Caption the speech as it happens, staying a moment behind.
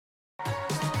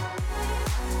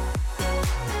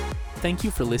Thank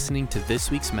you for listening to this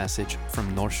week's message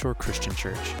from North Shore Christian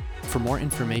Church. For more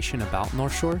information about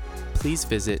North Shore, please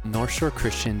visit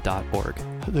northshorechristian.org.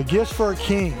 The Gifts for a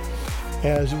King,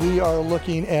 as we are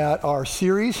looking at our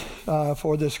series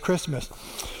for this Christmas.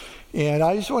 And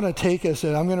I just want to take us,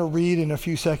 and I'm going to read in a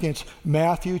few seconds,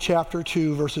 Matthew chapter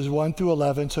 2, verses 1 through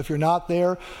 11. So if you're not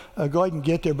there, go ahead and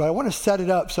get there. But I want to set it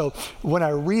up so when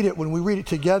we read it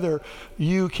together,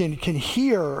 you can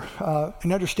hear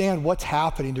and understand what's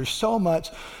happening. There's so much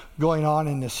going on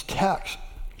in this text.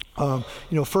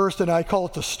 First, and I call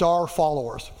it the star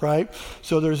followers, right?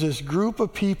 So there's this group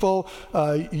of people,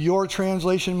 your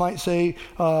translation might say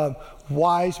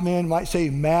wise men, might say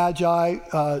magi,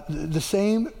 the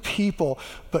same people,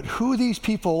 but who these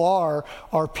people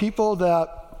are people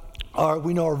that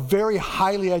we know are very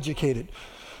highly educated.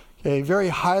 Okay, very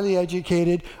highly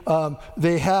educated.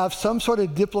 They have some sort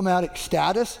of diplomatic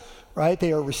status, right?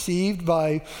 They are received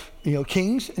by,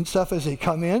 kings and stuff as they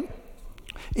come in.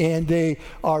 And they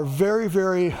are very,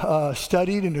 very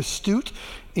studied and astute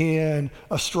in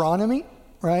astronomy,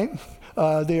 right?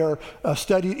 They are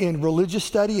studied in religious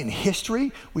study and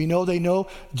history. We know they know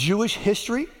Jewish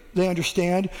history. They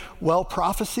understand well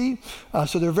prophecy.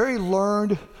 So they're very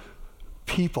learned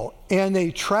people. And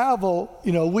they travel,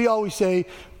 we always say,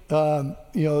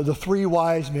 the three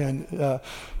wise men,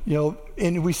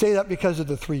 and we say that because of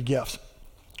the three gifts.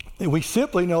 And we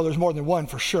simply know there's more than one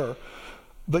for sure.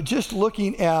 But just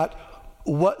looking at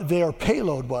what their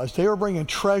payload was, they were bringing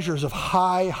treasures of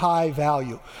high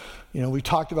value. We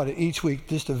talked about it each week,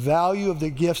 just the value of the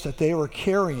gifts that they were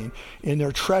carrying in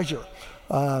their treasure.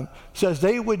 Says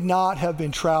they would not have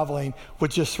been traveling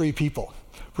with just three people.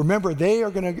 Remember, they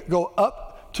are going to go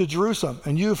up to Jerusalem.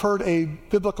 And you've heard a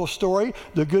biblical story,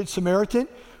 the Good Samaritan,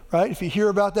 right? If you hear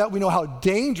about that, we know how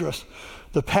dangerous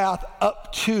the path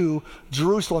up to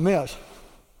Jerusalem is.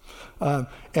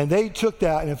 And they took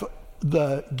that, and if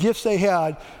the gifts they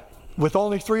had, with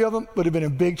only three of them, would have been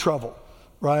in big trouble,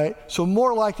 right? So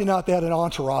more likely not, they had an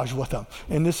entourage with them.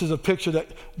 And this is a picture that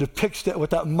depicts what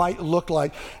that might look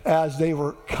like as they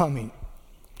were coming.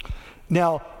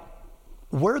 Now,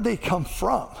 where'd they come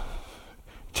from?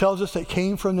 It tells us they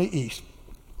came from the east.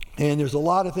 And there's a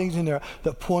lot of things in there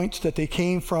that points that they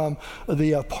came from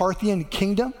the Parthian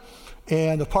kingdom.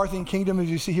 And the Parthian kingdom, as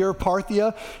you see here,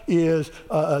 Parthia is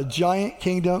a giant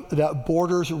kingdom that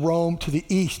borders Rome to the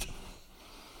east.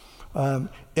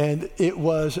 And it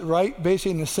was right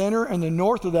basically in the center, and the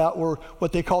north of that were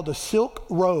what they called the Silk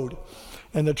Road.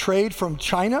 And the trade from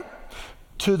China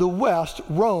to the west,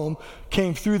 Rome,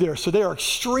 came through there. So they are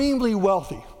extremely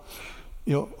wealthy.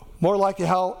 More likely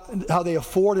how they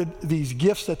afforded these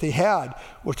gifts that they had,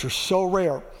 which are so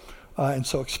rare and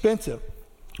so expensive.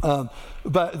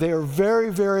 But they are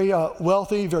very, very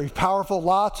wealthy, very powerful,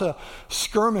 lots of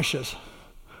skirmishes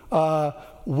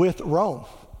with Rome.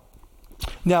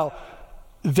 Now,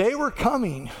 they were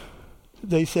coming,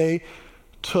 they say,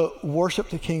 to worship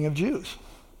the King of Jews.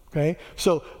 Okay?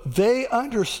 So they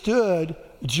understood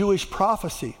Jewish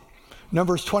prophecy.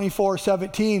 Numbers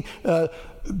 24:17,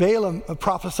 Balaam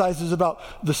prophesies about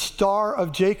the star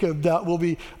of Jacob that will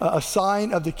be a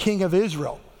sign of the King of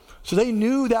Israel. So they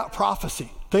knew that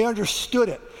prophecy. They understood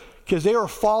it because they were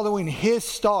following his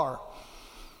star,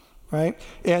 right?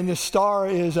 And this star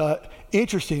is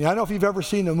interesting. I don't know if you've ever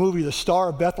seen the movie The Star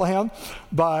of Bethlehem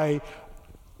by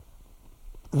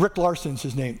Rick Larson's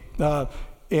his name.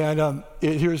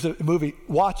 Here's the movie.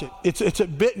 Watch it. It's a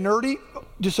bit nerdy,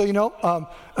 just so you know,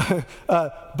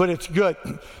 but it's good.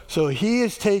 So he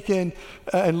has taken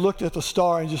and looked at the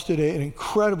star and just did an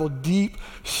incredible deep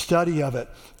study of it.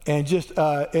 And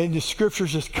and the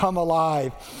scriptures just come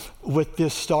alive with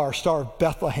this star of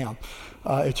Bethlehem.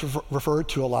 It's referred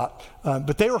to a lot.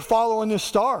 But they were following this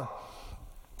star.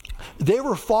 They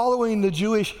were following the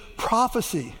Jewish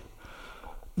prophecy.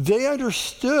 They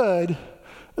understood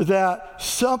that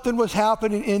something was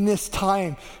happening in this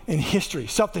time in history,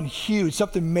 something huge,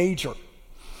 something major.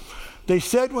 They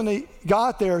said when they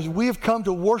got there, we have come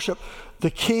to worship the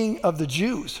King of the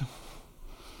Jews.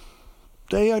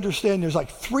 They understand there's like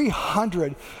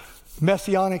 300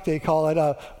 messianic, they call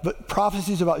it, but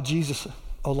prophecies about Jesus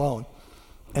alone.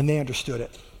 And they understood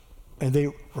it. And they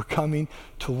were coming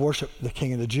to worship the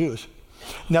King of the Jews.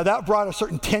 Now that brought a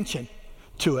certain tension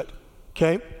to it,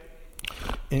 okay?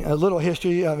 And a little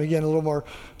history, again, a little more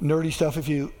nerdy stuff. If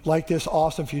you like this,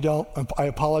 awesome. If you don't, I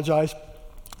apologize.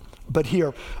 But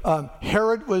here,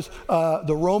 Herod was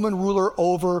the Roman ruler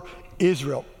over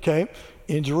Israel, okay?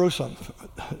 In Jerusalem.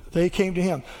 They came to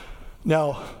him.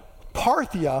 Now,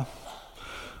 Parthia,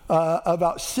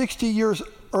 about 60 years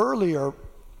earlier,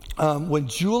 when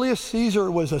Julius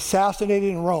Caesar was assassinated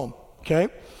in Rome, okay,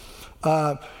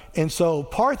 And so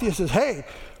Parthia says, hey,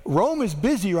 Rome is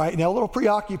busy right now, a little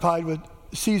preoccupied with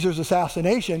Caesar's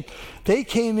assassination. They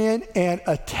came in and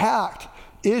attacked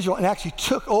Israel and actually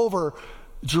took over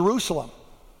Jerusalem.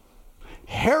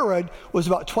 Herod was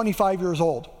about 25 years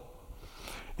old.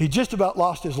 He just about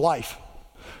lost his life.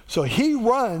 So he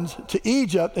runs to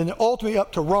Egypt and ultimately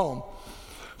up to Rome.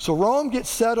 So Rome gets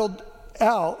settled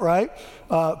out, right?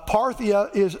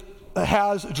 Parthia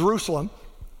has Jerusalem.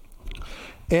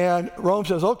 And Rome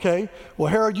says, okay, well,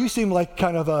 Herod, you seem like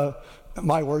kind of a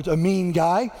mean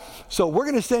guy. So we're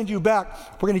going to send you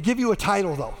back. We're going to give you a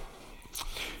title, though.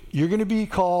 You're going to be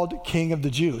called King of the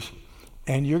Jews.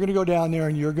 And you're going to go down there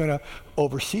and you're going to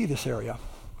oversee this area.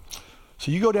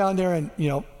 So you go down there and,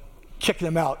 kick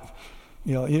them out.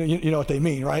 You know what they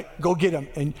mean, right? Go get them.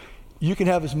 And you can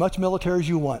have as much military as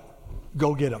you want.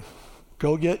 Go get them.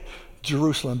 Go get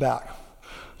Jerusalem back.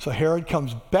 So Herod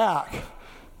comes back,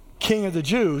 King of the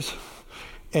Jews,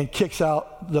 and kicks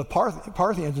out the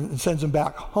Parthians and sends them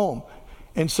back home.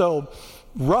 And so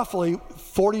roughly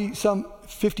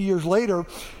 50 years later,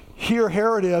 here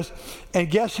Herod is, and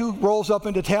guess who rolls up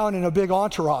into town in a big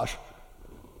entourage?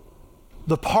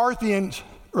 The Parthians,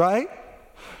 right?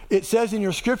 It says in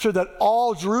your scripture that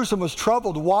all Jerusalem was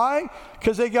troubled. Why?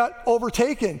 Because they got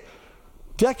overtaken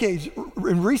decades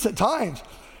in recent times.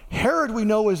 Herod, we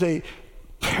know, is a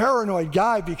paranoid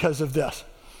guy because of this.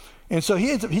 And so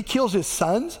he kills his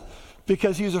sons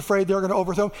because he was afraid they were going to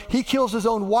overthrow him. He kills his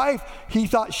own wife. He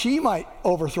thought she might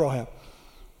overthrow him.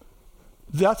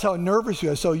 That's how nervous he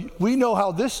was. So we know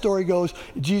how this story goes,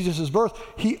 Jesus' birth.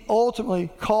 He ultimately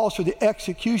calls for the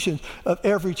execution of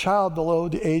every child below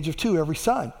the age of 2, every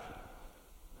son.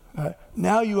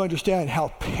 Now you understand how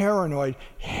paranoid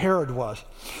Herod was.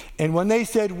 And when they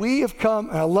said, we have come,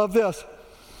 and I love this,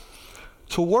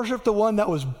 to worship the one that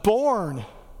was born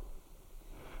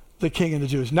the King of the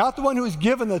Jews. Not the one who was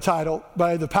given the title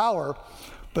by the power,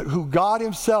 but who God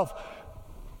himself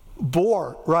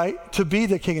bore, right, to be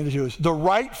the King of the Jews, the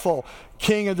rightful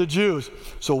King of the Jews.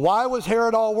 So why was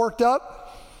Herod all worked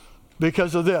up?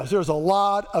 Because of this. There's a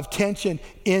lot of tension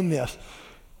in this.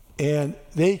 And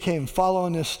they came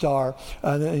following this star.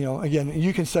 Again,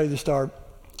 you can study the star.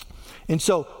 And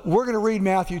so we're going to read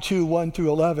Matthew 2, 1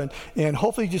 through 11, and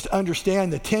hopefully just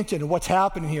understand the tension of what's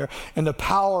happening here and the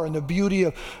power and the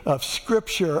beauty of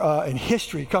Scripture and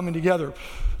history coming together.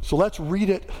 So let's read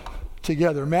it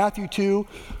together. Matthew 2,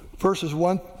 verses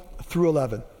 1 through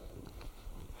 11.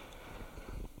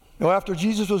 Now, after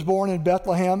Jesus was born in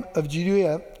Bethlehem of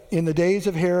Judea, in the days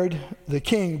of Herod the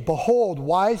king, behold,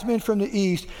 wise men from the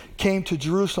east came to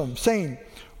Jerusalem, saying,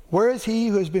 where is he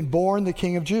who has been born the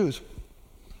King of Jews?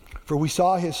 For we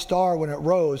saw his star when it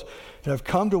rose and have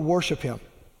come to worship him.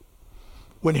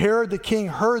 When Herod the king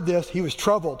heard this, he was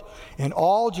troubled, and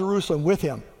all Jerusalem with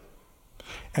him.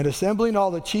 And assembling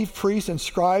all the chief priests and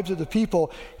scribes of the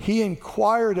people, he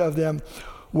inquired of them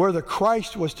where the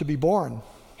Christ was to be born.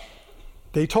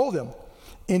 They told him,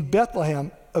 in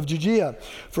Bethlehem of Judea,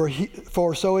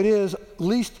 for so it is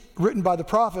least written by the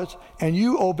prophets, and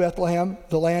you, O Bethlehem,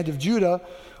 the land of Judah,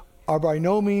 are by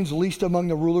no means least among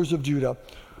the rulers of Judah.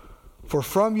 For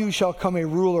from you shall come a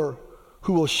ruler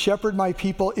who will shepherd my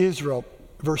people Israel.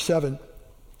 Verse 7.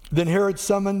 Then Herod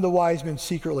summoned the wise men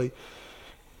secretly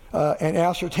and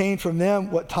ascertained from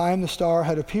them what time the star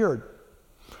had appeared.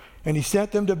 And he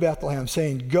sent them to Bethlehem,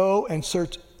 saying, go and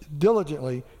search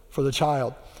diligently for the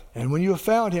child. And when you have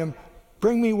found him,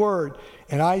 bring me word,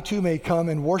 and I too may come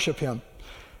and worship him.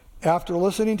 After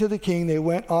listening to the king, they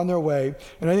went on their way.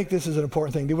 And I think this is an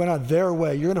important thing. They went on their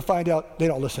way. You're going to find out they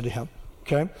don't listen to him,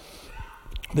 okay?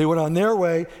 They went on their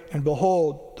way, and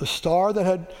behold, the star that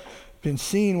had been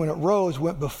seen when it rose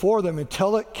went before them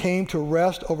until it came to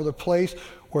rest over the place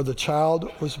where the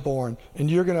child was born. And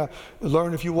you're going to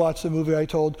learn, if you watch the movie I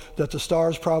told, that the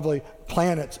stars probably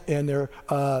planets in their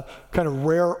kind of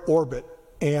rare orbit.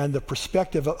 And the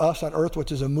perspective of us on Earth,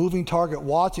 which is a moving target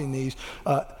watching these,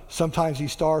 sometimes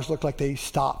these stars look like they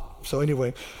stop. So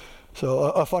anyway,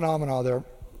 a phenomenon there.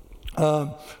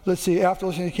 Let's see, after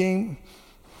listening to the king,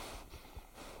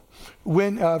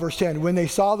 verse 10, when they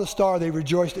saw the star, they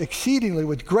rejoiced exceedingly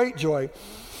with great joy.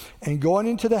 And going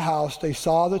into the house, they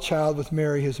saw the child with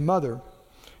Mary, his mother,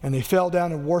 and they fell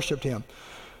down and worshiped him.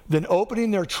 Then opening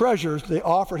their treasures, they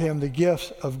offered him the gifts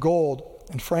of gold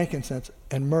and frankincense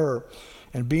and myrrh.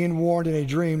 And being warned in a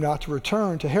dream not to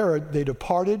return to Herod, they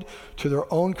departed to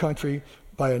their own country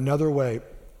by another way.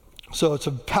 So it's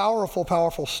a powerful,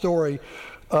 powerful story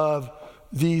of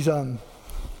these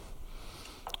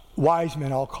wise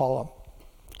men, I'll call them,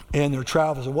 and their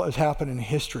travels and what was happening in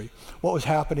history, what was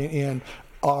happening in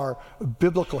our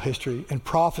biblical history and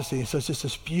prophecy. And so it's just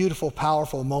this beautiful,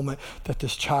 powerful moment that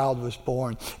this child was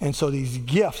born. And so these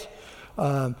gifts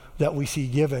that we see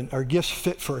given are gifts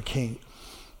fit for a king.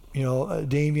 You know,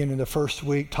 Damien in the first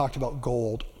week talked about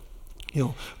gold. You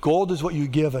know, gold is what you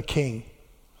give a king.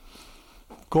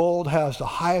 Gold has the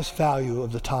highest value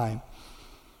of the time.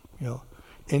 You know,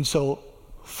 and so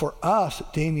for us,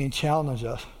 Damien challenged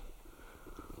us.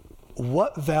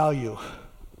 What value?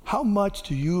 How much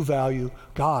do you value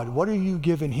God? What are you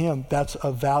giving him that's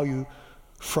of value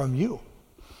from you?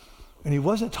 And he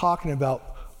wasn't talking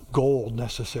about gold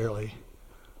necessarily,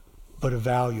 but a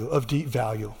value, of deep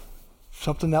value.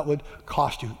 Something that would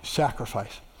cost you,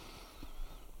 sacrifice.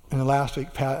 And then last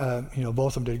week, Pat, both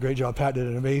of them did a great job. Pat did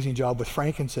an amazing job with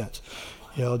frankincense.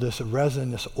 You know, this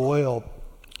resin, this oil,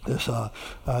 this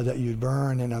that you'd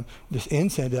burn, and this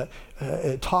incense that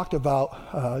it talked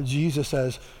about Jesus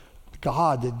as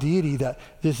God, the deity, that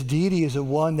this deity is the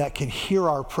one that can hear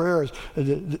our prayers.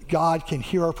 God can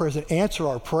hear our prayers and answer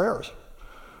our prayers.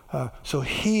 So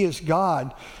he is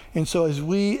God. And so as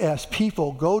we as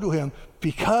people go to him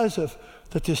because of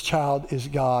that this child is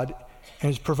God and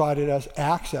has provided us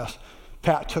access.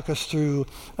 Pat took us through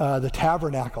the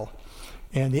tabernacle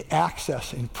and the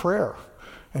access in prayer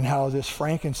and how this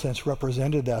frankincense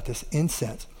represented that, this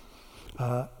incense.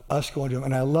 Us going to him.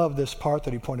 And I love this part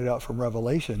that he pointed out from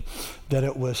Revelation, that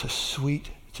it was sweet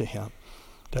to him,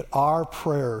 that our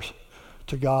prayers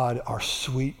to God are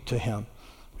sweet to him,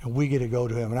 and we get to go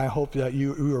to him. And I hope that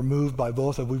you are moved by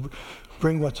both of we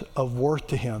bring what's of worth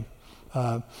to him,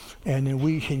 and then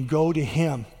we can go to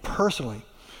him personally,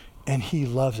 and he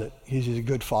loves it. He's a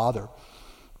good father.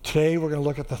 Today we're going to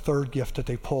look at the third gift that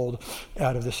they pulled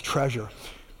out of this treasure,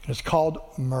 and it's called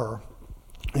myrrh.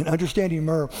 And understanding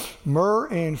myrrh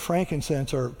and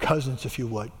frankincense are cousins, if you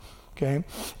would, okay?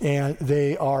 And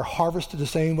they are harvested the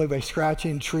same way by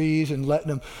scratching trees and letting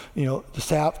them, the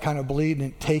sap kind of bleed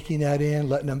and taking that in,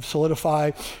 letting them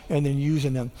solidify, and then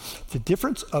using them. The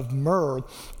difference of myrrh,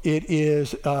 it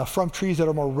is from trees that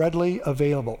are more readily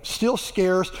available. Still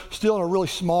scarce, still in a really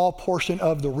small portion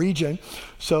of the region,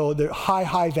 so they're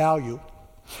high value,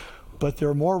 but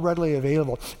they're more readily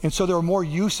available. And so there are more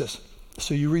uses.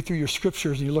 So you read through your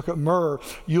scriptures and you look at myrrh,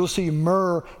 you'll see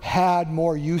myrrh had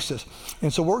more uses.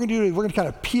 And so what we're going to do is we're going to kind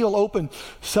of peel open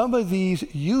some of these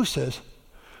uses,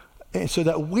 and so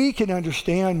that we can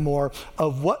understand more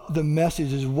of what the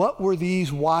message is. What were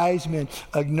these wise men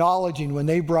acknowledging when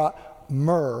they brought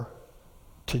myrrh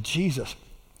to Jesus?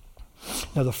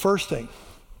 Now, the first thing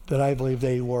that I believe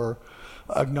they were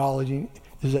acknowledging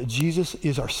is that Jesus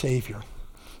is our Savior.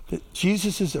 That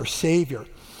Jesus is our Savior.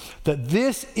 That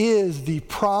this is the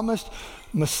promised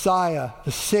Messiah,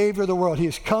 the Savior of the world. He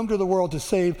has come to the world to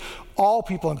save all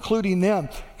people, including them.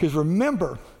 Because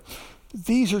remember,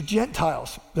 these are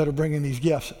Gentiles that are bringing these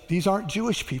gifts. These aren't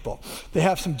Jewish people. They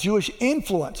have some Jewish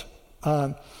influence,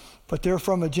 but they're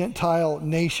from a Gentile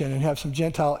nation and have some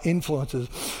Gentile influences.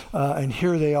 And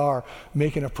here they are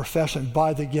making a profession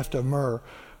by the gift of myrrh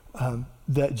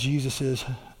that Jesus is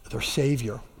their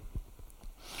Savior.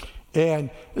 And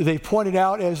they pointed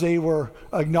out, as they were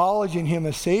acknowledging him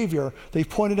as Savior, they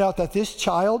pointed out that this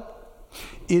child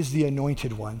is the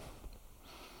anointed one.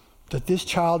 That this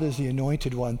child is the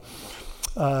anointed one.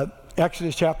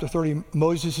 Exodus chapter 30,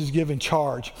 Moses is given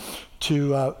charge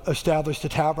to establish the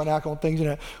tabernacle and things in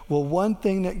it. Well, one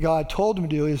thing that God told him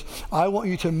to do is, I want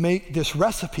you to make this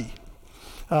recipe.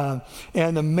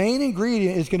 And the main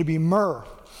ingredient is going to be myrrh.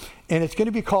 And it's going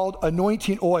to be called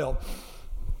anointing oil.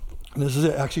 And this is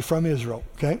it, actually from Israel,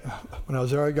 okay? When I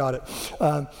was there, I got it.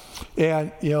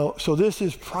 So this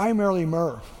is primarily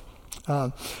myrrh.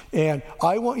 And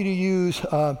I want you to use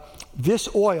this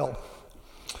oil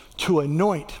to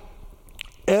anoint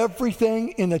everything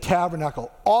in the tabernacle,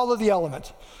 all of the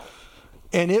elements.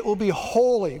 And it will be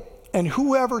holy. And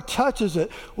whoever touches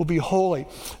it will be holy.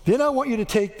 Then I want you to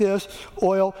take this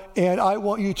oil and I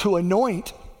want you to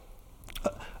anoint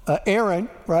Aaron,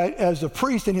 right, as the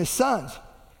priest and his sons.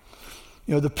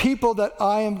 The people that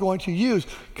I am going to use.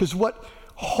 Because what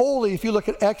holy, if you look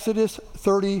at Exodus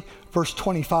 30, verse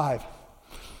 25,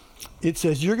 it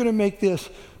says, you're going to make this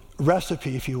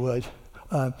recipe, if you would,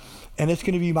 and it's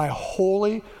going to be my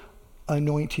holy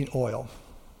anointing oil.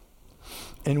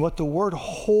 And what the word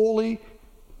holy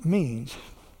means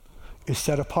is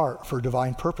set apart for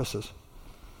divine purposes.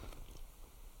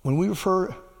 When we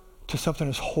refer to something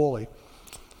as holy,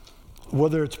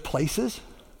 whether it's places,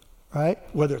 right?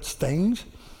 Whether it's things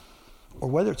or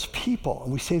whether it's people,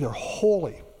 and we say they're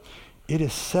holy, it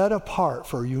is set apart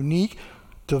for a unique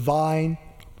divine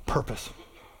purpose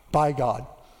by God.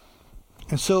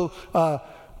 And so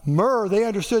Myrrh, they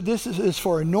understood this is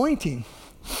for anointing.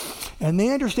 And they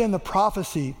understand the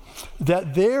prophecy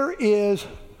that there is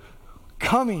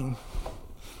coming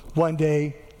one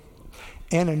day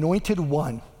an anointed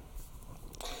one.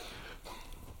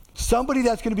 Somebody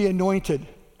that's going to be anointed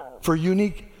for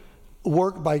unique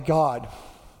work by God.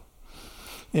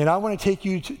 And I want to take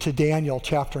you to Daniel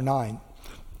chapter 9.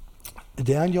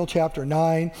 Daniel chapter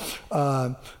 9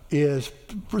 is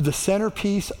the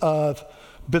centerpiece of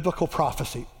biblical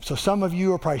prophecy. So some of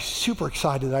you are probably super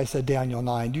excited that I said Daniel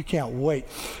 9. You can't wait.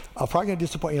 I'm probably going to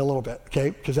disappoint you a little bit, okay?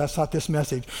 Because that's not this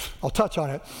message. I'll touch on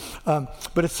it.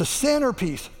 But it's the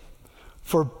centerpiece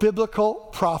for biblical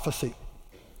prophecy.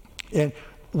 And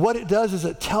what it does is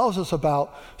it tells us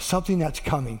about something that's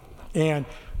coming. And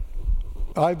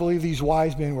I believe these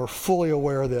wise men were fully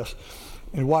aware of this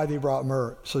and why they brought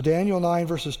myrrh. So Daniel 9,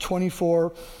 verses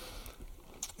 24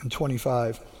 and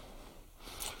 25.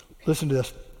 Listen to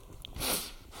this.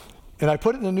 And I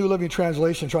put it in the New Living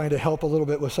Translation, trying to help a little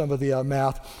bit with some of the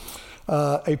math.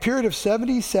 A period of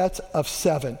 70 sets of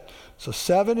 7. So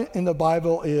 7 in the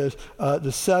Bible is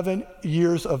the 7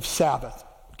 years of Sabbath.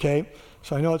 Okay?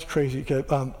 So I know it's crazy.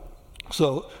 Okay?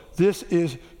 So this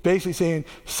is basically saying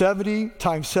 70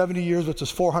 times 70 years, which is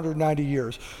 490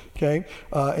 years. Okay?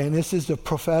 And this is the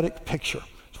prophetic picture.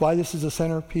 That's why this is the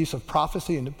centerpiece of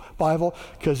prophecy in the Bible,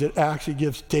 because it actually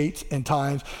gives dates and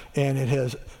times, and it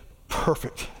has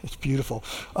perfect. It's beautiful.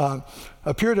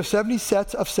 A period of 70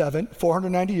 sets of 7,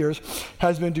 490 years,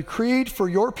 has been decreed for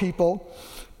your people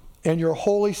and your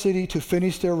holy city to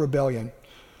finish their rebellion,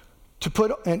 to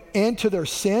put an end to their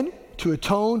sin, to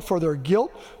atone for their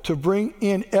guilt, to bring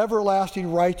in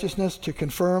everlasting righteousness, to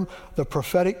confirm the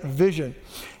prophetic vision,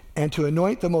 and to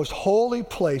anoint the most holy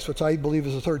place, which I believe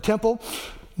is the third temple.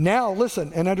 Now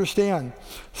listen and understand.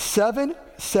 7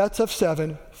 sets of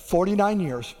 7, 49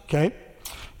 years, okay?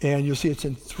 And you'll see it's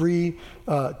in 3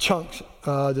 chunks,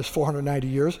 this 490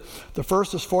 years. The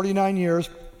first is 49 years,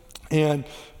 and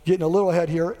getting a little ahead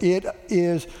here, it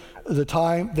is the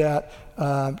time that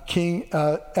King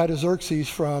Artaxerxes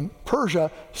from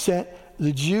Persia sent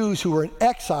the Jews who were in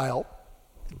exile,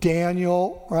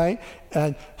 Daniel, right,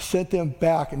 and sent them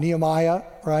back. Nehemiah,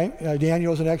 right?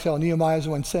 Daniel was in exile. Nehemiah is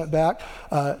the one sent back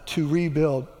to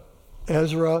rebuild.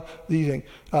 Ezra,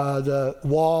 the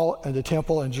wall and the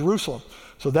temple in Jerusalem.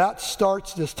 So that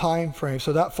starts this time frame.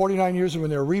 So that 49 years is when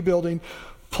they're rebuilding,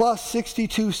 plus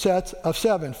 62 sets of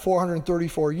 7,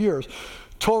 434 years,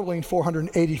 totaling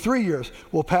 483 years,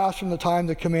 will pass from the time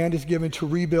the command is given to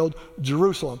rebuild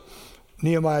Jerusalem.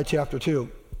 Nehemiah chapter 2.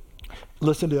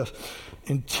 Listen to this.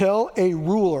 Until a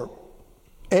ruler,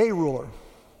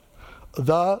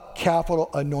 the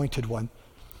capital anointed one.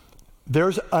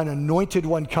 There's an anointed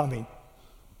one coming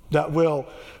that will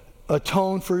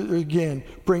atone for, again,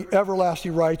 bring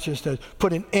everlasting righteousness,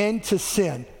 put an end to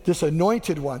sin, this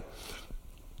anointed one.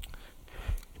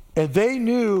 And they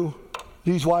knew,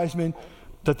 these wise men,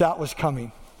 that was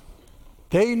coming.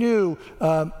 They knew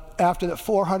after that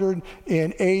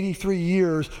 483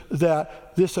 years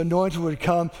that this anointed would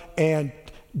come and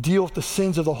deal with the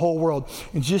sins of the whole world.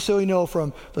 And just so you know,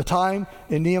 from the time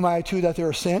in Nehemiah 2 that they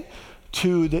were sent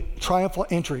to the triumphal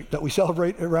entry that we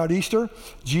celebrate around Easter,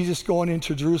 Jesus going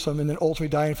into Jerusalem and then ultimately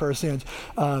dying for our sins,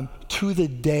 to the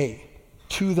day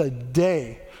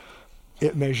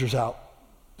it measures out.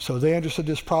 So they understood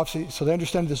this prophecy, so they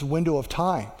understand this window of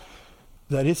time,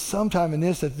 that it's sometime in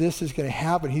this that this is going to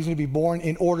happen. He's going to be born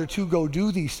in order to go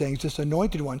do these things, this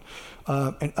anointed one.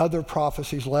 And other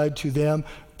prophecies led to them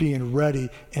being ready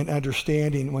and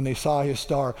understanding when they saw his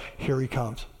star, here he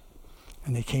comes.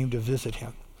 And they came to visit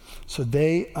him. So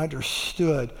they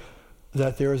understood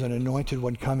that there is an anointed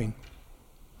one coming.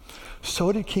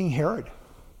 So did King Herod.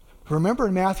 Remember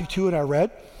in Matthew 2 and I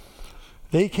read,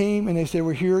 they came and they said,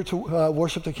 we're here to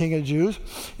worship the King of the Jews.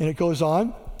 And it goes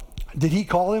on. Did he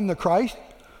call him the Christ,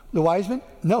 the wise men?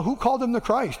 No, who called him the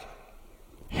Christ?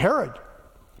 Herod.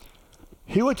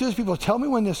 He went to his people, tell me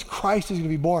when this Christ is going to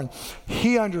be born.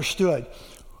 He understood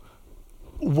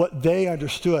what they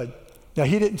understood. Now,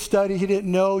 he didn't study, he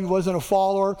didn't know, he wasn't a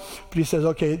follower, but he says,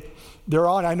 okay, they're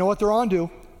on, I know what they're on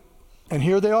to, and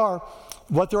here they are,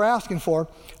 what they're asking for.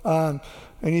 And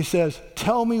he says,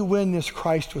 tell me when this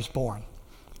Christ was born,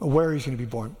 or where he's going to be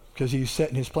born, because he's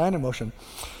setting his plan in motion.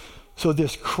 So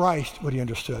this Christ, what he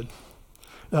understood,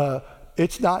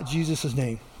 it's not Jesus'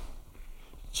 name.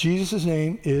 Jesus'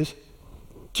 name is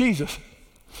Jesus.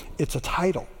 It's a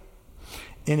title,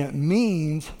 and it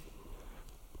means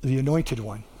the anointed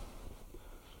one.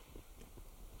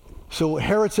 So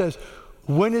Herod says,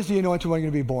 when is the anointed one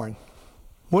going to be born?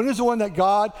 When is the one that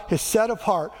God has set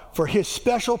apart for his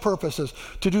special purposes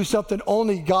to do something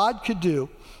only God could do,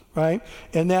 right?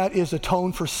 And that is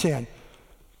atone for sin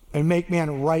and make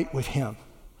man right with him.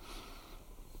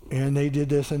 And they did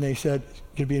this, and they said, it's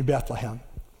going to be in Bethlehem.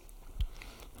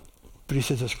 But he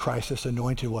says it's Christ, this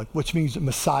anointed one, which means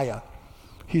Messiah.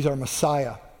 He's our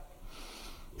Messiah.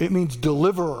 It means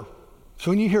deliverer.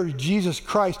 So when you hear Jesus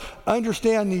Christ,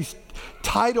 understand these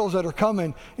titles that are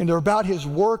coming, and they're about his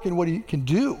work and what he can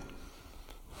do.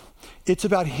 It's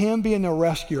about him being the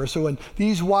rescuer. So when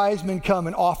these wise men come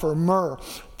and offer myrrh,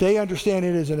 they understand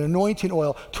it is an anointing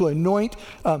oil to anoint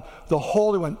the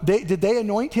Holy One. Did they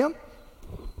anoint him?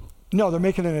 No, they're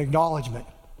making an acknowledgement.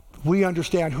 We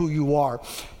understand who you are.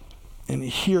 And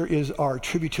here is our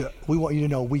tribute to it. We want you to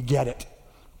know we get it.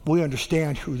 We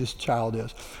understand who this child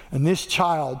is. And this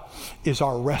child is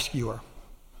our rescuer.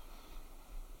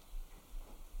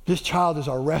 This child is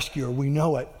our rescuer. We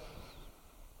know it.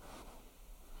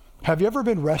 Have you ever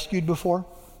been rescued before?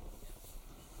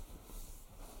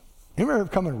 Anyone ever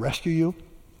come and rescue you?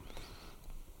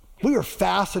 We are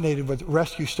fascinated with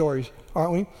rescue stories,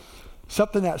 aren't we?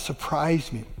 Something that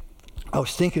surprised me. I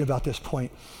was thinking about this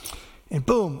point, and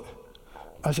boom,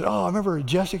 I said, I remember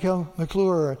Jessica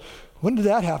McClure. When did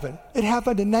that happen? It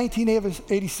happened in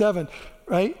 1987,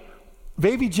 right?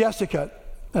 Baby Jessica.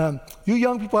 You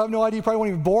young people have no idea, you probably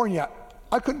weren't even born yet.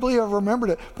 I couldn't believe I remembered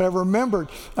it, but I remembered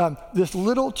this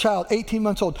little child, 18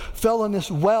 months old, fell in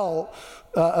this well,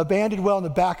 abandoned well in the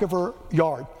back of her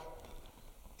yard,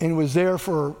 and was there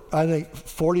for, I think,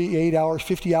 48 hours,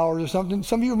 50 hours or something.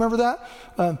 Some of you remember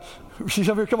that? See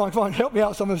some of you, come on, help me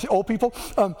out, some of you old people.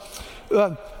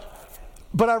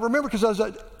 But I remember because I was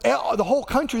the whole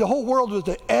country, the whole world was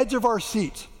at the edge of our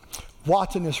seats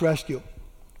watching this rescue.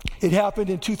 It happened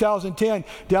in 2010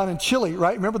 down in Chile,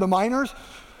 right? Remember the miners?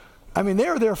 I mean, they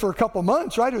were there for a couple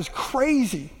months, right? It was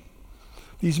crazy.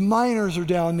 These miners are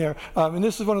down there. And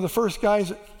this is one of the first guys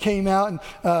that came out,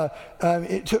 and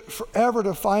it took forever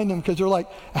to find them because they're like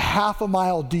a half a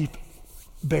mile deep,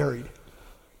 buried.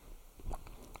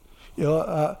 You know,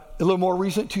 a little more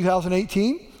recent,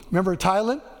 2018, remember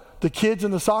Thailand? The kids in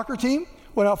the soccer team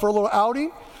went out for a little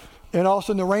outing, and all of a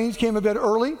sudden the rains came a bit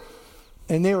early,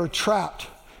 and they were trapped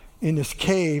in this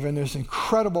cave, and there's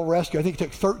incredible rescue. I think it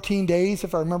took 13 days,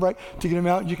 if I remember right, to get them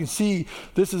out. And you can see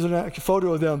this is a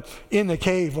photo of them in the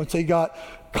cave once they got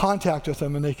contact with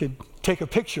them, and they could take a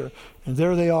picture, and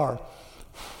there they are.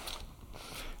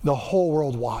 The whole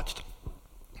world watched.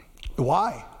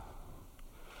 Why?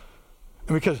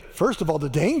 And because, first of all, the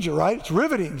danger, right? It's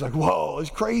riveting. It's like, whoa, it's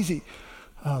crazy.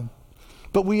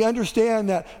 But we understand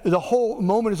that the whole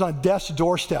moment is on death's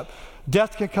doorstep.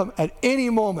 Death can come at any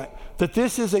moment, that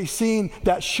this is a scene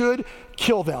that should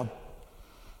kill them.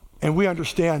 And we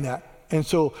understand that. And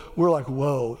so we're like,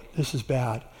 whoa, this is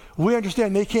bad. We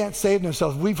understand they can't save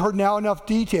themselves. We've heard now enough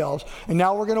details, and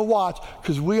now we're going to watch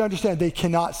because we understand they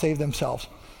cannot save themselves.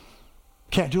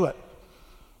 Can't do it.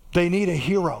 They need a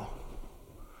hero.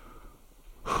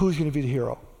 Who's going to be the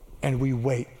hero? And we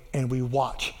wait and we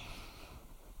watch.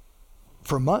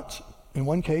 For months, in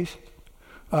one case,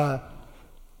 I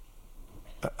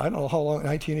don't know how long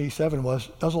 1987 was.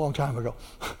 That was a long time ago.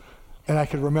 And I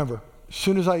could remember. As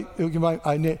soon as I knew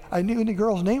the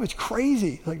girl's name, it's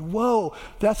crazy. Like, whoa,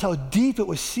 that's how deep it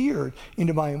was seared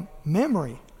into my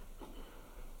memory.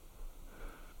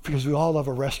 Because we all love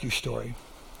a rescue story.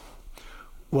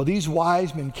 Well, these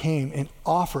wise men came and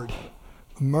offered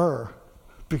myrrh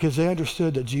because they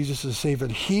understood that Jesus is a Savior.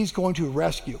 That he's going to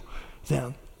rescue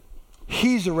them.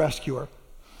 He's a rescuer.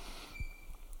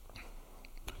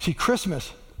 See,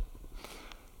 Christmas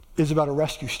is about a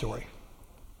rescue story.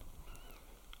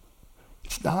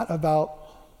 It's not about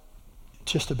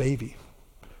just a baby,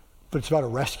 but it's about a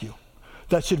rescue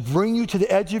that should bring you to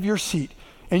the edge of your seat,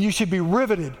 and you should be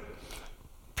riveted,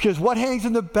 because what hangs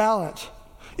in the balance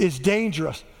is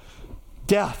dangerous,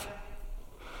 death,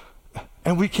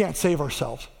 and we can't save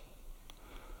ourselves.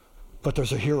 But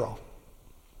there's a hero.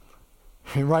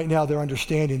 And right now they're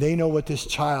understanding. They know what this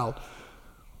child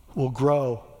will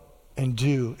grow and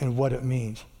do and what it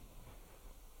means.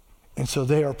 And so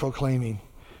they are proclaiming,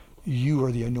 you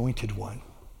are the anointed one.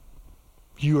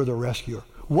 You are the rescuer.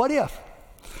 What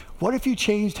if you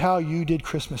changed how you did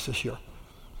Christmas this year?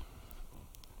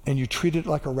 And you treated it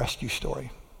like a rescue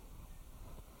story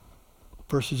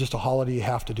versus just a holiday you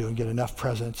have to do and get enough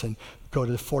presents and go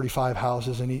to the 45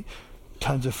 houses and eat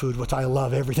tons of food, which I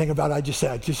love everything about it I just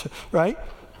said, right?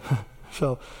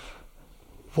 So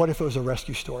what if it was a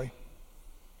rescue story?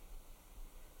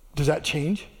 Does that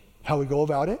change how we go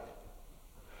about it?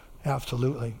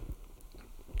 Absolutely.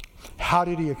 How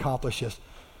did he accomplish this?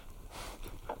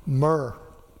 Myrrh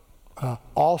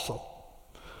also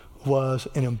was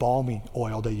an embalming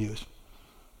oil they used.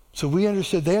 So they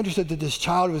understood that this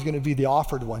child was going to be the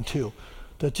offered one too,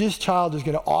 that this child is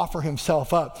going to offer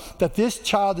himself up, that this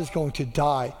child is going to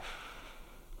die.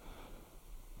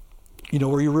 You know,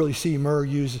 where you really see myrrh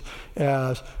used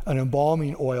as an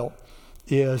embalming oil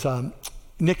is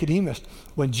Nicodemus.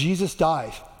 When Jesus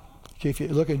dies, okay, if you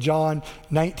look at John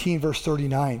 19, verse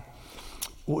 39,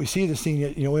 what we see this scene,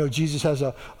 you know, Jesus has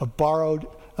a borrowed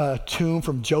tomb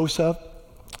from Joseph,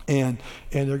 and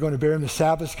they're going to bury him. The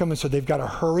Sabbath's coming, so they've got to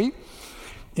hurry.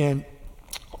 And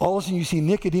all of a sudden you see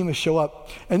Nicodemus show up.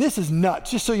 And this is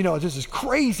nuts, just so you know, this is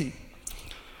crazy.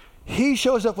 He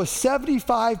shows up with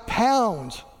 75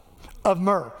 pounds of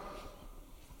myrrh.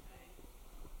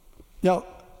 Now,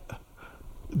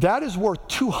 that is worth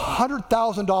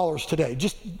 $200,000 today,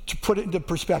 just to put it into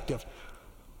perspective.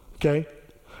 Okay?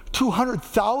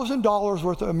 $200,000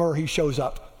 worth of myrrh he shows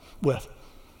up with.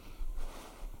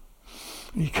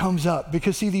 And he comes up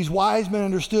because, see, these wise men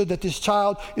understood that this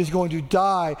child is going to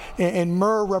die, and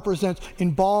myrrh represents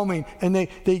embalming, and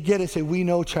they get it, say, we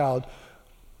know, child,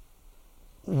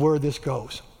 where this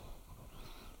goes.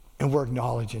 And we're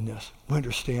acknowledging this. We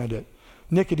understand it.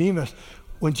 Nicodemus,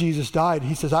 when Jesus died,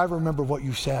 he says, I remember what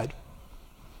you said.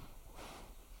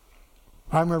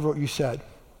 I remember what you said.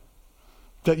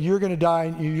 That you're going to die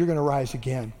and you're going to rise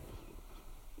again.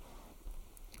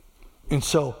 And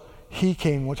so he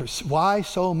came with her. Why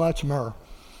so much myrrh?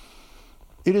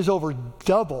 It is over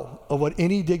double of what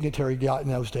any dignitary got in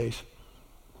those days.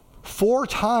 4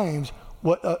 times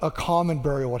what a common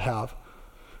burial would have.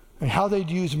 And how they'd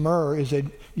use myrrh is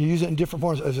they'd use it in different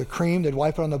forms. As a cream, they'd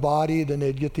wipe it on the body, then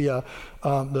they'd get the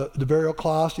burial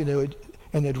cloth, and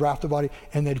they'd wrap the body,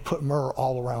 and they'd put myrrh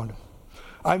all around them.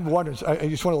 I'm wondering,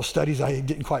 it's one of those studies I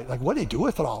didn't quite, like, what do they do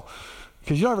with it all?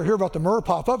 Because you don't ever hear about the myrrh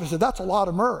pop up. I said, that's a lot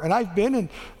of myrrh. And I've been in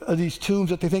these tombs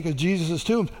that they think is Jesus'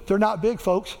 tombs. They're not big,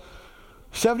 folks.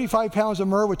 75 pounds of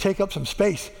myrrh would take up some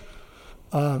space.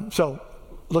 So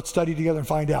let's study together and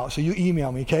find out. So you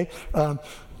email me, okay?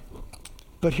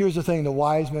 But here's the thing, the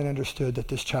wise men understood that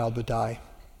this child would die.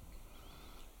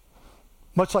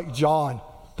 Much like John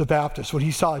the Baptist, when he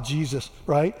saw Jesus,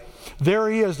 right? There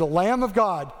he is, the Lamb of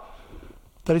God,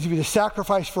 that is to be the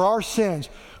sacrifice for our sins,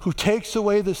 who takes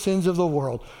away the sins of the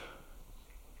world.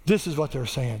 This is what they're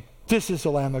saying. This is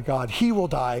the Lamb of God. He will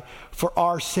die for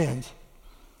our sins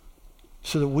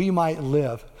so that we might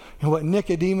live. And what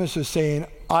Nicodemus is saying,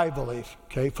 I believe,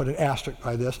 okay, put an asterisk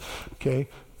by this, okay,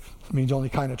 means only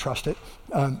kind of trust it,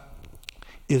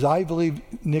 is I believe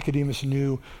Nicodemus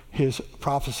knew his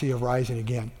prophecy of rising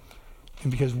again. And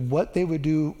because what they would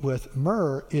do with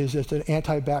myrrh is it's an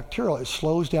antibacterial. It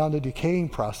slows down the decaying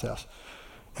process.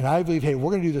 And I believe, hey,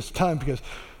 we're going to do this ton because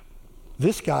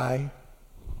this guy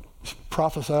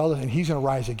prophesied all this and he's going to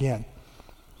rise again.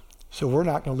 So we're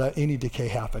not going to let any decay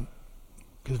happen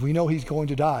because we know he's going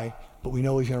to die, but we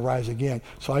know he's going to rise again.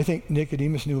 So I think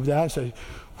Nicodemus knew that and said,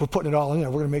 we're putting it all in there.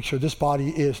 We're going to make sure this body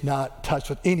is not touched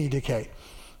with any decay,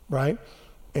 right?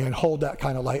 And hold that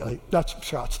kind of lightly. That's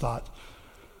Scott's thought.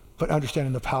 But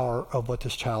understanding the power of what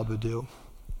this child would do.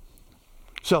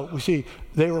 So we see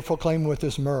they were proclaiming with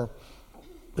this myrrh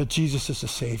that Jesus is the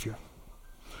Savior,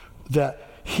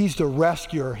 that he's the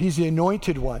rescuer, he's the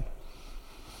anointed one,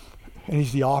 and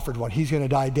he's the offered one. He's going to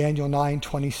die. Daniel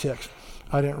 9:26.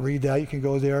 I didn't read that. You can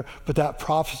go there. But that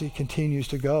prophecy continues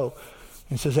to go.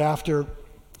 And says after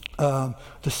the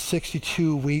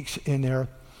 62 weeks in there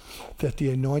that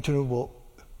the anointed will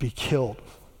be killed.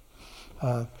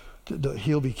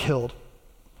 He'll be killed.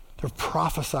 They're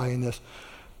prophesying this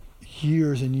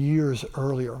years and years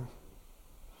earlier.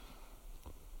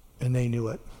 And they knew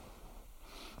it.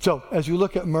 So as we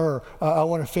look at myrrh, I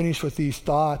want to finish with these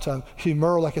thoughts. See,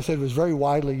 myrrh, like I said, was very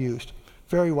widely used.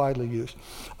 Very widely used.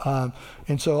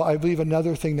 And so I believe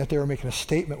another thing that they were making a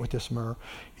statement with this myrrh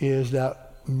is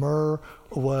that myrrh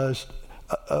was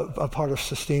a part of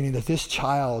sustaining, that this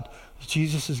child,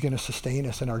 Jesus is going to sustain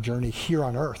us in our journey here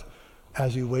on earth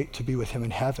as we wait to be with him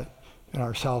in heaven and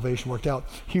our salvation worked out.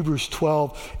 Hebrews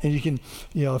 12, and you can,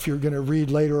 if you're going to read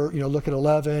later, look at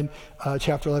 11,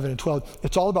 chapter 11 and 12.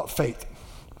 It's all about faith,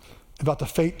 about the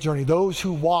faith journey. Those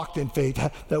who walked in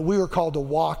faith, that we were called to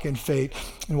walk in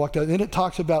faith and walked out. And then it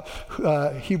talks about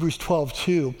Hebrews 12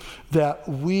 too, that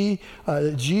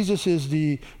Jesus is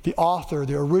the author,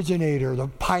 the originator, the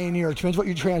pioneer. It depends what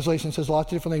your translation says,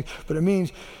 lots of different things, but it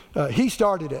means he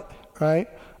started it, right?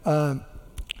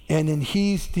 And then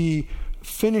he's the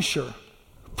finisher,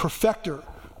 perfecter.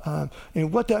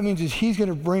 And what that means is he's going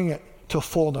to bring it to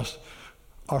fullness,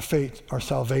 our faith, our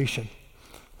salvation.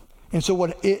 And so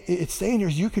what it's saying here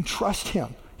is you can trust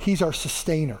him. He's our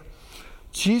sustainer.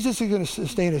 Jesus is going to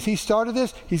sustain us. He started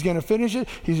this. He's going to finish it.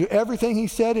 He's doing everything he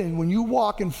said. And when you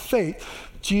walk in faith,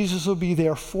 Jesus will be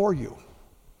there for you.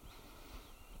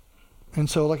 And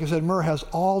so, like I said, myrrh has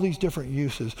all these different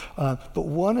uses. But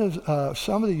one of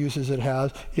some of the uses it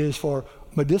has is for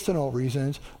medicinal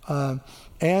reasons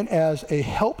and as a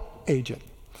help agent.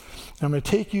 And I'm going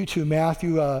to take you to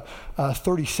Matthew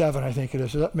 37, I think it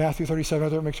is. Is that Matthew 37? I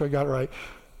have to make sure I got it right.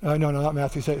 No, not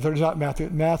Matthew. There's not Matthew.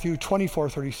 Matthew 24,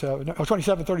 37. No,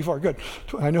 27, 34. Good.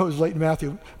 I know it was late in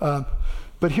Matthew.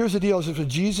 But here's the deal. Is that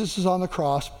Jesus is on the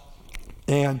cross,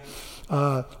 and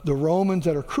the Romans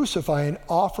that are crucifying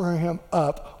offer him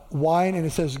up wine, and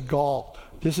it says gall.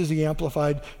 This is the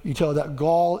Amplified. You tell that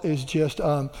gall is just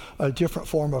a different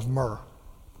form of myrrh.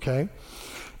 Okay?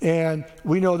 And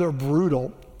we know they're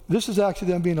brutal. This is actually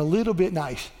them being a little bit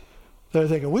nice. They're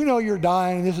thinking, we know you're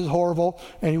dying, and this is horrible.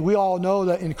 And we all know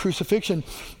that in crucifixion,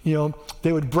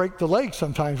 they would break the leg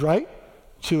sometimes, right?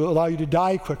 To allow you to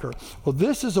die quicker. Well,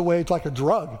 this is a way, it's like a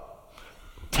drug.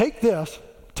 Take this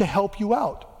to help you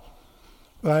out,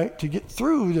 right? To get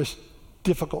through this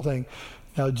difficult thing.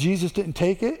 Now, Jesus didn't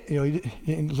take it.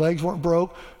 His legs weren't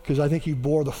broke because I think he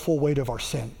bore the full weight of our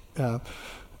sin.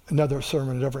 Another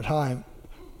sermon at every time.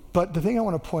 But the thing I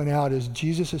want to point out is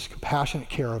Jesus' compassionate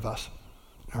care of us.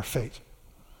 Our faith.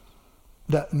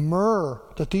 That myrrh,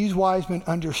 that these wise men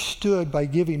understood by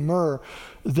giving myrrh,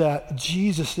 that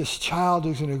Jesus, this child,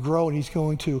 is going to grow and he's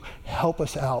going to help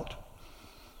us out.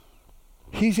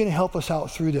 He's going to help us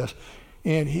out through this.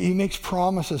 And he makes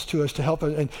promises to us to help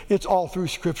us. And it's all through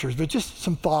scriptures, but just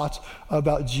some thoughts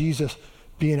about Jesus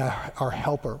being our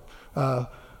helper.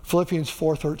 Philippians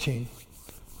 4:13.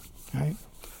 Right?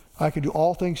 I can do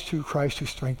all things through Christ who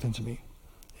strengthens me.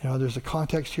 There's a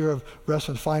context here of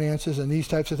wrestling finances and these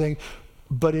types of things,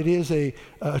 but it is a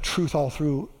truth all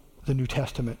through the New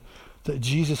Testament that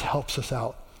Jesus helps us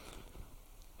out.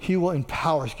 He will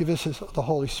empower us, give us the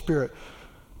Holy Spirit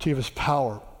to give us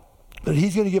power. That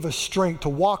he's going to give us strength to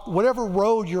walk whatever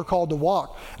road you're called to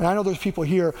walk. And I know there's people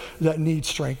here that need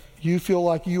strength. You feel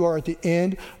like you are at the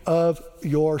end of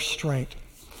your strength.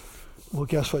 Well,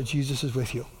 guess what? Jesus is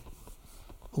with you.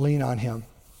 Lean on him.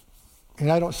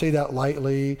 And I don't say that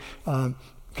lightly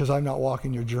because I'm not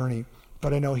walking your journey,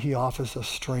 but I know he offers us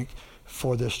strength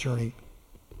for this journey,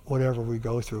 whatever we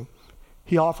go through.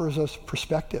 He offers us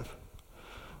perspective.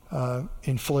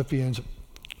 In Philippians,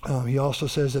 he also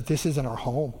says that this isn't our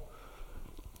home.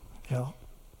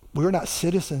 We're not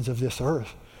citizens of this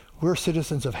earth. We're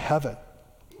citizens of heaven.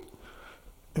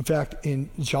 In fact, in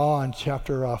John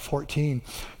chapter 14,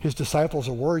 his disciples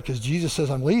are worried because Jesus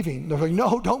says, I'm leaving. They're like,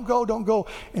 no, don't go.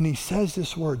 And he says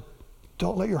this word,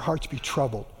 don't let your hearts be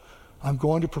troubled. I'm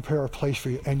going to prepare a place for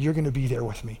you, and you're going to be there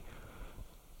with me.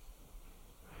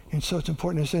 And so it's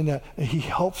important to understand that he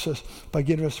helps us by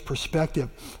giving us perspective.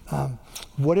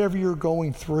 Whatever you're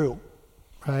going through,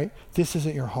 right? This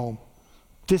isn't your home.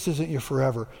 This isn't your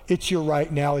forever. It's your right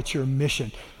now. It's your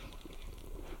mission.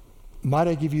 Might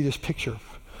I give you this picture?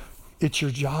 It's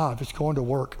your job. It's going to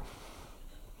work,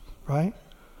 right?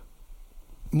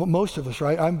 Most of us,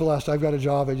 right? I'm blessed. I've got a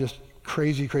job I just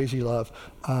crazy love.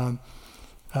 But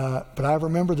I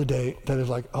remember the day that it's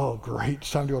like, oh, great,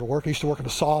 it's time to go to work. I used to work at a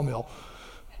sawmill.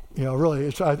 Really,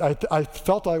 I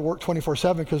felt I worked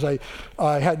 24/7 because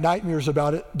I had nightmares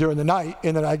about it during the night,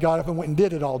 and then I got up and went and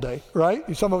did it all day,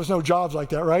 right? Some of us know jobs like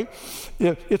that, right?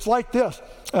 It's like this.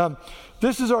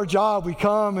 This is our job. We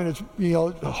come and it's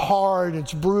hard,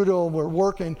 it's brutal, we're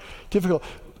working, difficult,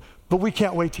 but we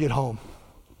can't wait to get home.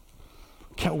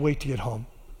 Can't wait to get home.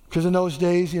 Because in those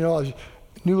days, I was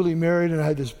newly married and I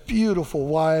had this beautiful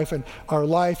wife, and our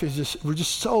life is we're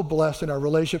just so blessed in our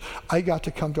relationship. I got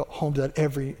to come home to that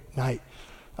every night.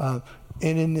 And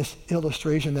in this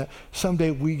illustration that someday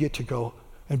we get to go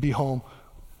and be home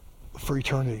for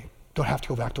eternity. Don't have to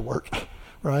go back to work,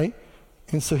 right?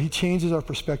 And so he changes our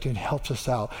perspective and helps us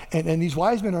out. And these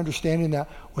wise men are understanding that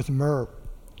with myrrh.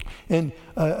 And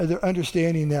they're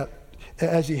understanding that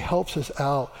as he helps us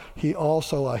out, he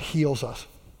also heals us.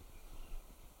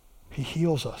 He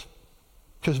heals us.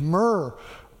 Because myrrh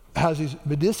has these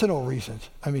medicinal reasons.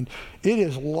 I mean, it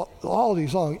is all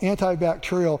these long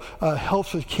antibacterial,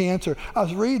 helps with cancer. I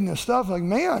was reading this stuff like,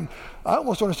 man, I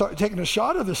almost want to start taking a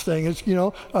shot of this thing. It's,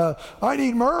 I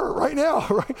need myrrh right now,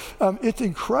 right? It's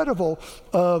incredible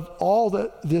of all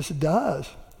that this does.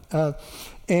 So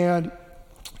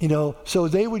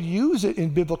they would use it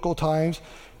in biblical times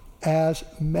as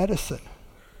medicine.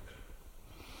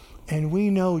 And we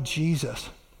know Jesus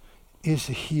is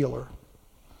the healer,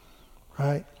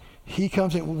 right? He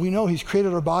comes in. We know he's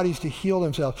created our bodies to heal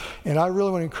themselves. And I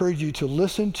really want to encourage you to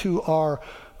listen to our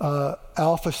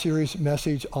Alpha Series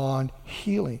message on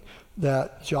healing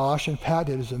that Josh and Pat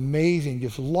did is amazing,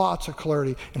 gives lots of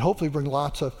clarity, and hopefully bring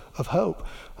lots of hope.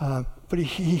 But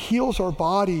he heals our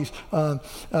bodies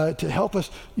to help us,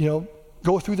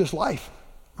 go through this life,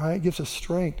 right? Gives us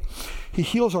strength. He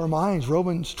heals our minds,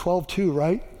 Romans 12:2,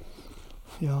 right?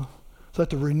 So that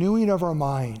the renewing of our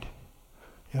mind,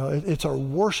 it's our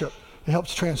worship. It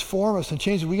helps transform us and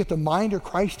change it. We get the mind of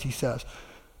Christ, he says,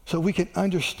 so we can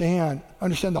understand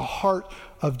the heart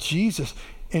of Jesus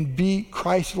and be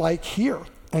Christ-like here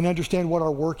and understand what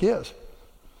our work is.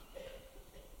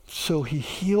 So he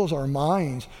heals our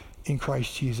minds in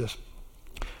Christ Jesus.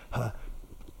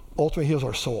 Ultimately heals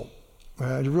our soul.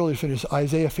 To really finish,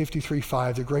 Isaiah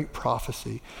 53:5, the great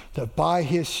prophecy, that by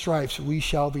his stripes we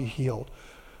shall be healed.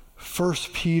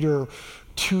 1 Peter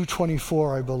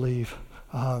 2:24, I believe,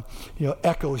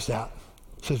 echoes that.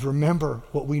 It says, remember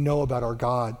what we know about our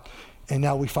God, and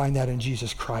now we find that in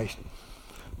Jesus Christ.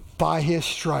 By his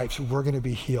stripes, we're going to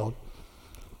be healed.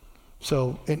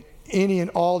 So in any and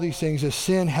all these things, as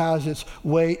sin has its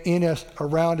way in us,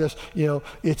 around us,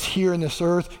 it's here in this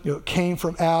earth, it came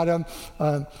from Adam,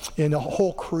 and the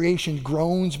whole creation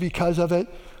groans because of it.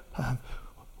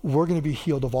 We're going to be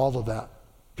healed of all of that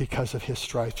because of his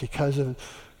stripes, because of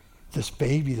this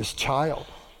baby, this child.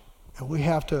 And we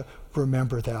have to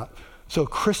remember that. So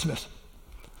Christmas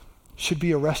should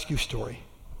be a rescue story,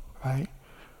 right?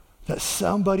 That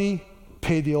somebody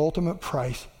paid the ultimate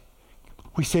price.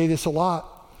 We say this a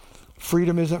lot.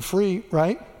 Freedom isn't free,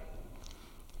 right?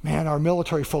 Man, our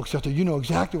military folks out there, you know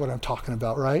exactly what I'm talking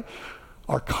about, right?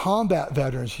 Our combat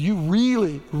veterans, you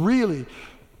really, really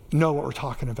know what we're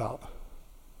talking about.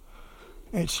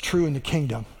 And it's true in the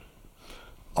kingdom.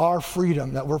 Our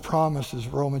freedom that we're promised, as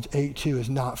Romans 8:2, is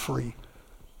not free.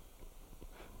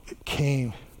 It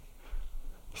came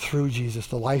through Jesus,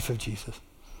 the life of Jesus.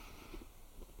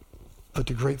 But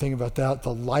the great thing about that,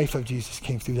 the life of Jesus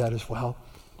came through that as well.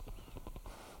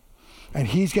 And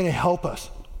he's going to help us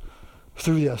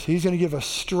through this. He's going to give us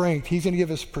strength. He's going to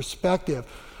give us perspective.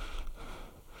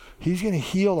 He's going to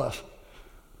heal us,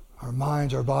 our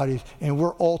minds, our bodies, and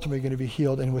we're ultimately going to be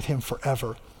healed and with him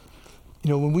forever.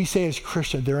 When we say as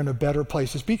Christians, they're in a better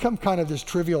place, it's become kind of this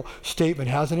trivial statement,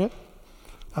 hasn't it?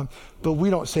 But we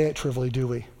don't say it trivially, do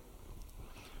we?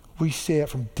 We say it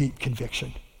from deep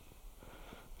conviction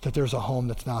that there's a home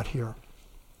that's not here.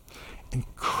 And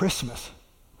Christmas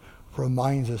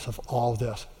reminds us of all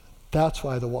this. That's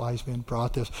why the wise men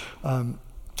brought this.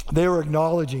 They were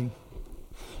acknowledging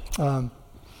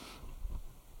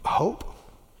hope.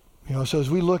 So as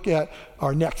we look at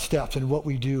our next steps and what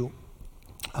we do,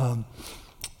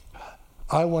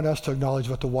 I want us to acknowledge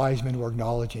what the wise men were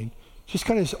acknowledging. Just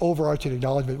kind of this overarching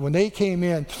acknowledgement. When they came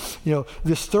in,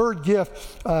 this third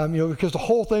gift, because the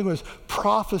whole thing was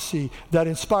prophecy that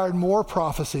inspired more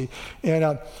prophecy.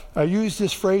 And I used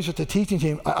this phrase with the teaching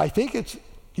team. I think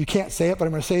you can't say it, but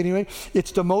I'm going to say it anyway.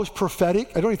 It's the most prophetic.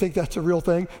 I don't even think that's a real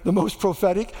thing. The most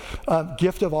prophetic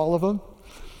gift of all of them.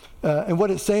 And what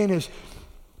it's saying is,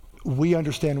 we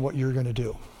understand what you're going to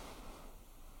do.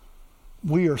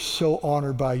 We are so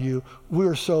honored by you. We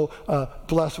are so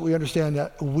blessed. We understand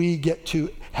that we get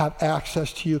to have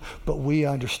access to you, but we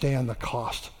understand the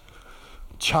cost.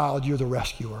 Child, you're the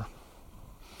rescuer.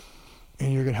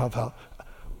 And you're going to help out.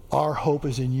 Our hope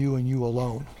is in you and you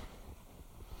alone.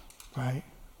 Right?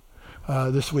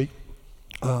 This week,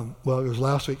 it was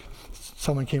last week,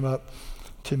 someone came up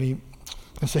to me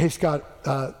and said, hey, Scott,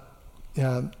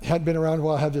 hadn't been around a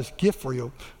while, I have this gift for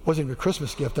you. It wasn't even a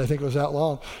Christmas gift, I think it was that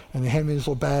long. And they handed me this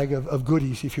little bag of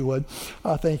goodies, if you would.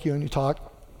 Thank you, and you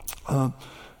talk.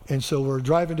 And so we're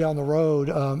driving down the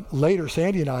road later,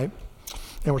 Sandy and I,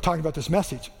 and we're talking about this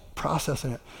message,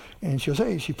 processing it. And she goes,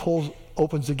 hey,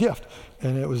 opens the gift.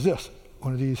 And it was this,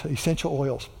 one of these essential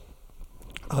oils.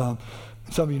 Some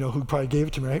of you know who probably gave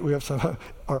it to me, right? We have some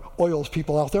our oils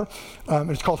people out there. And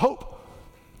it's called Hope.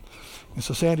 And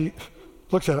so Sandy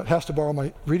looks at it, has to borrow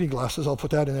my reading glasses. I'll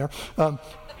put that in there.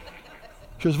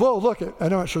 She goes, whoa, look, I'm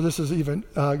not sure this is even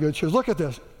good. She goes, look at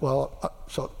this. Well,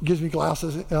 so gives me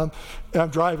glasses, and I'm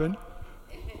driving.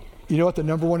 You know what the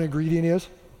number one ingredient is?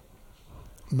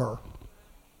 Myrrh.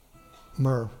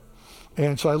 Myrrh.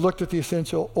 And so I looked at the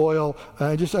essential oil, and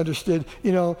I just understood,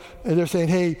 and they're saying,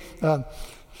 hey,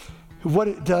 what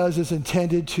it does is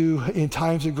intended to, in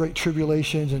times of great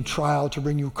tribulations and trial, to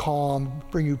bring you calm,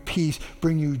 bring you peace,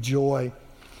 bring you joy,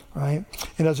 right?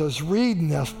 And as I was reading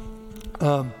this,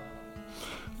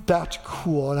 that's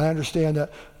cool. And I understand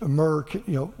that myrrh,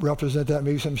 represent that,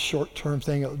 maybe some short-term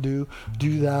thing that'll do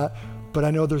that. But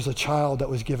I know there's a child that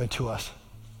was given to us,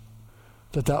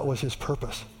 that was his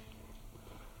purpose.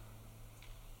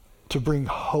 to bring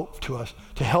hope to us,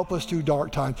 to help us through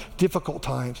dark times, difficult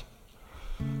times,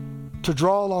 to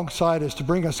draw alongside us, to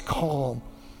bring us calm,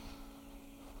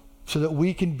 so that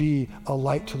we can be a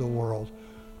light to the world.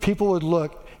 People would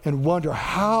look and wonder,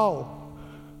 how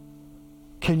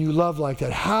can you love like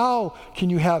that? How can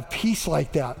you have peace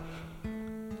like that?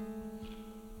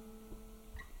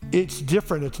 It's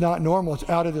different. It's not normal. It's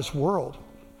out of this world.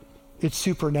 It's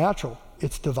supernatural.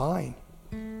 It's divine.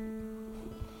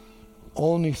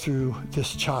 Only through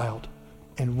this child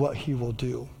and what he will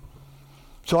do.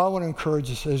 So I want to encourage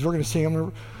us, as we're going to sing, I'm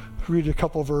going to read a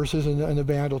couple of verses, and the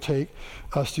band will take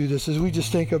us through this, as we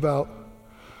just think about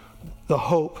the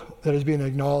hope that is being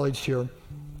acknowledged here.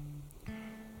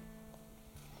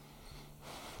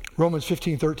 Romans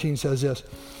 15:13 says this: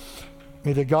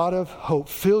 "May the God of hope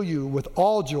fill you with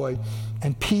all joy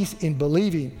and peace in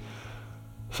believing,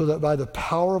 so that by the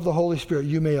power of the Holy Spirit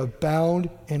you may abound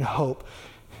in hope."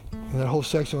 And that whole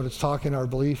section, what it's talking, our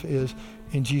belief is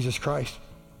in Jesus Christ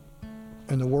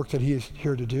and the work that he is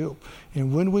here to do.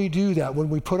 And when we do that, when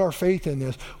we put our faith in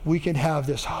this, we can have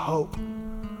this hope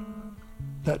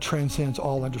that transcends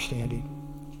all understanding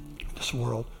in this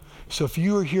world. So if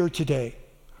you are here today,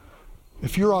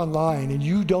 if you're online and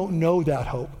you don't know that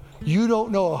hope, you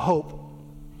don't know a hope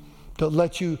that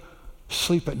lets you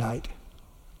sleep at night,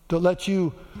 that lets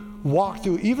you walk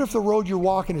through, even if the road you're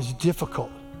walking is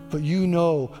difficult, but you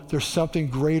know there's something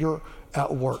greater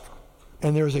at work,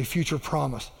 and there's a future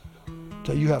promise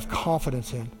that you have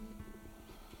confidence in.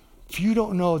 If you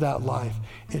don't know that life,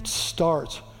 it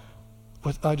starts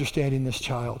with understanding this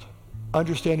child,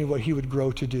 understanding what he would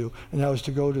grow to do, and that was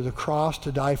to go to the cross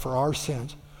to die for our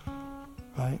sins,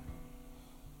 right?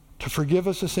 To forgive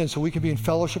us the sins so we can be in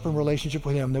fellowship and relationship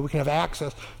with him, that we can have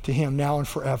access to him now and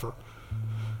forever.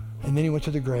 And then he went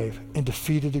to the grave and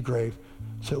defeated the grave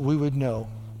so that we would know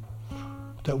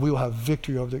that we will have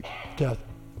victory over death.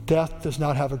 Death does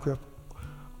not have a grip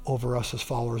over us as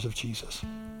followers of Jesus.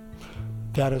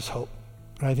 That is hope.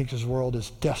 And I think this world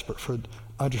is desperate for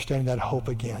understanding that hope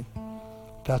again.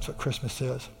 That's what Christmas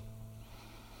is.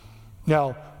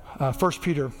 Now, 1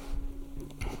 Peter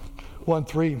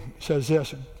 1:3 says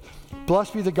this: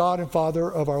 "Blessed be the God and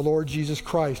Father of our Lord Jesus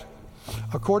Christ.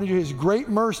 According to his great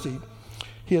mercy,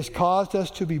 he has caused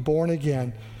us to be born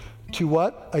again to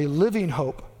what? A living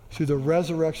hope through the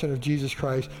resurrection of Jesus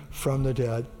Christ from the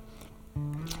dead."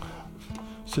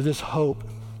 So this hope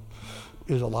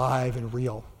is alive and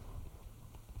real.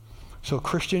 So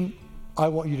Christian, I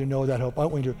want you to know that hope. I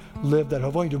want you to live that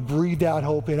hope. I want you to breathe that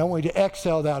hope in. I want you to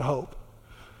exhale that hope.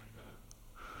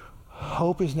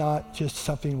 Hope is not just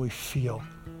something we feel.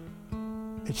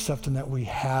 It's something that we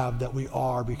have, that we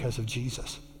are because of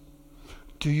Jesus.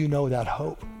 Do you know that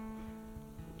hope?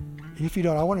 If you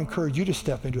don't, I want to encourage you to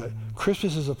step into it.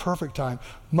 Christmas is a perfect time,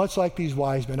 much like these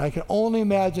wise men. I can only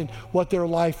imagine what their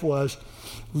life was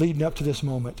leading up to this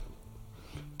moment,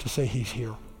 to say he's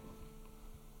here.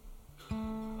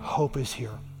 Hope is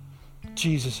here.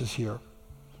 Jesus is here.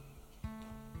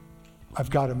 I've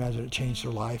got to imagine it changed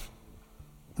their life.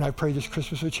 And I pray this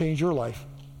Christmas would change your life,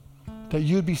 that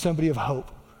you'd be somebody of hope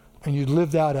and you'd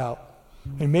live that out.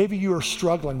 And maybe you are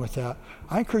struggling with that.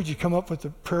 I encourage you to come up with the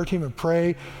prayer team and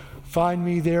pray. Find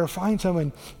me there. Find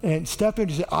someone and step in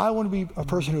and say, I want to be a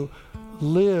person who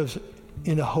lives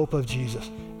in the hope of Jesus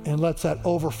and lets that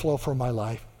overflow from my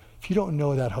life. If you don't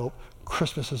know that hope,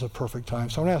 Christmas is a perfect time.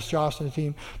 So I'm going to ask Josh and the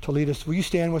team to lead us. Will you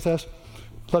stand with us?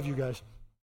 Love you guys.